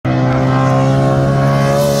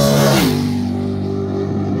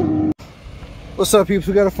What's up, peeps?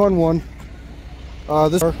 We got a fun one.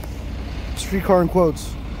 This streetcar in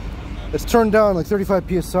quotes. It's turned down like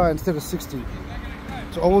 35 psi instead of 60.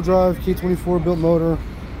 It's all-wheel drive, K24 built motor,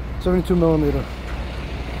 72 millimeter.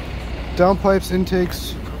 Downpipes,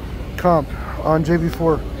 intakes, comp on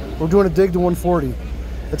JB4. We're doing a dig to 140.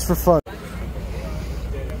 It's for fun.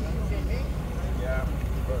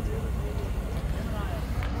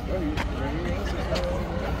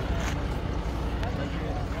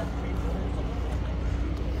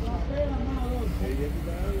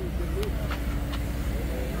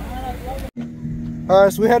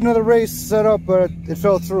 Alright, so we had another race set up, but it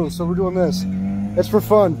fell through, so we're doing this. It's for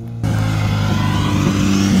fun.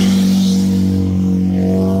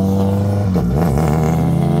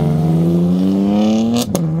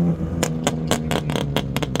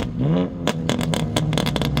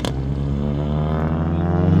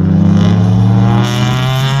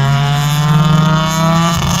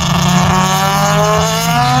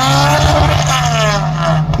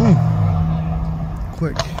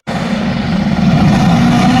 Quick.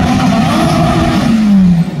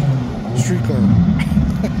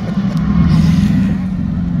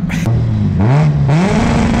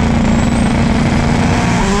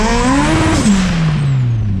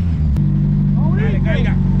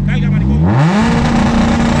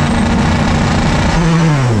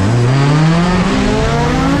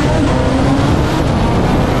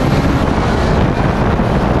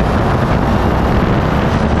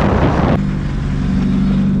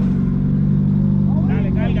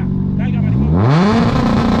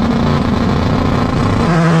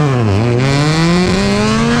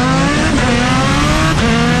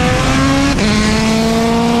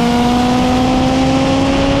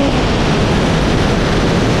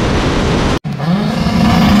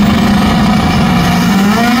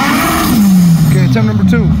 Attempt number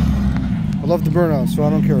 2. I love the burnout, so I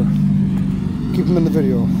don't care. Keep them in the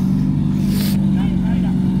video.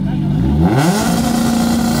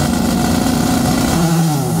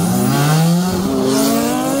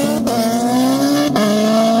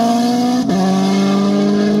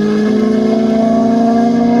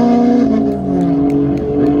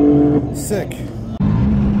 Sick.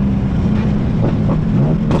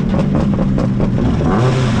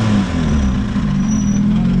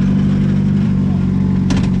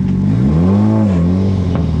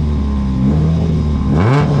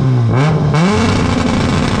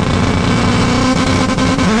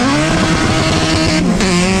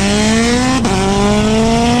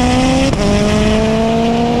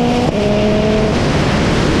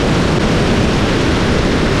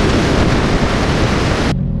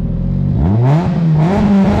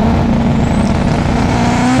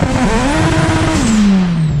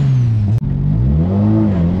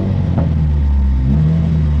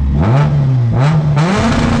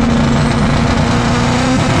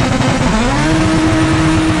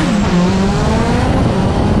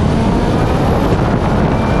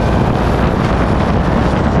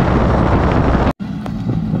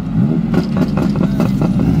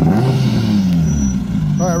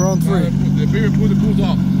 Round 3. The baby pull the pulls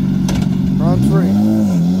off. Round 3.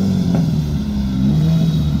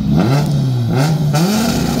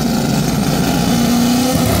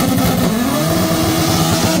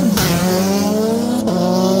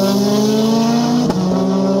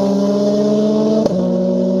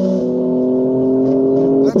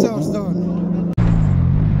 That's how it's done.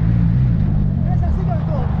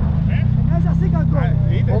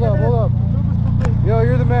 Hold up. Yo,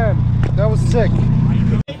 you're the man. That was sick.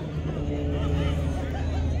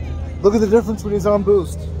 Look at the difference when he's on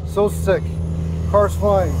boost. So sick. Car's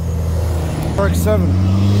flying. RX-7.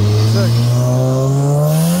 Sick.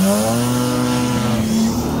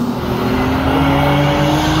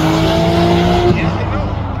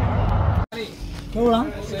 Đâu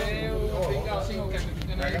lắm?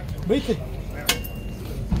 ¿Viste?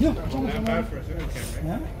 Yeah,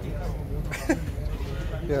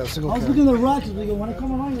 single I was cam. looking at the ratchet. When I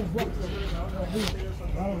come around, it's what?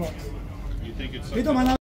 You think it's